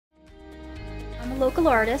local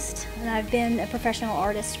artist, and I've been a professional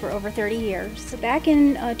artist for over 30 years. So back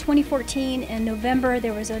in 2014 in November,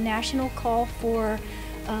 there was a national call for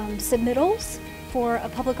submittals for a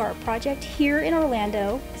public art project here in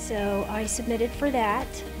Orlando. So I submitted for that.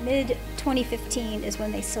 Mid-2015 is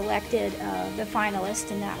when they selected the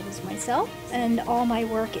finalist, and that was myself. And all my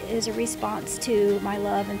work is a response to my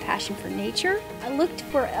love and passion for nature. I looked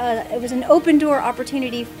for, it was an open door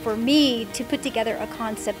opportunity for me to put together a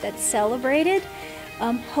concept that celebrated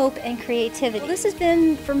hope and creativity. Well, this has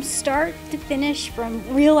been from start to finish, from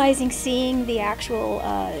seeing the actual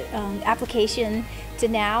application to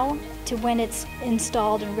now, to when it's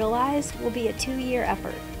installed and realized, will be a 2-year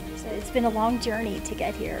effort. So it's been a long journey to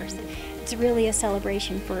get here. So it's really a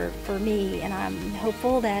celebration for me, and I'm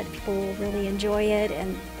hopeful that people will really enjoy it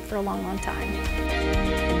and for a long, long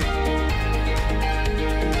time.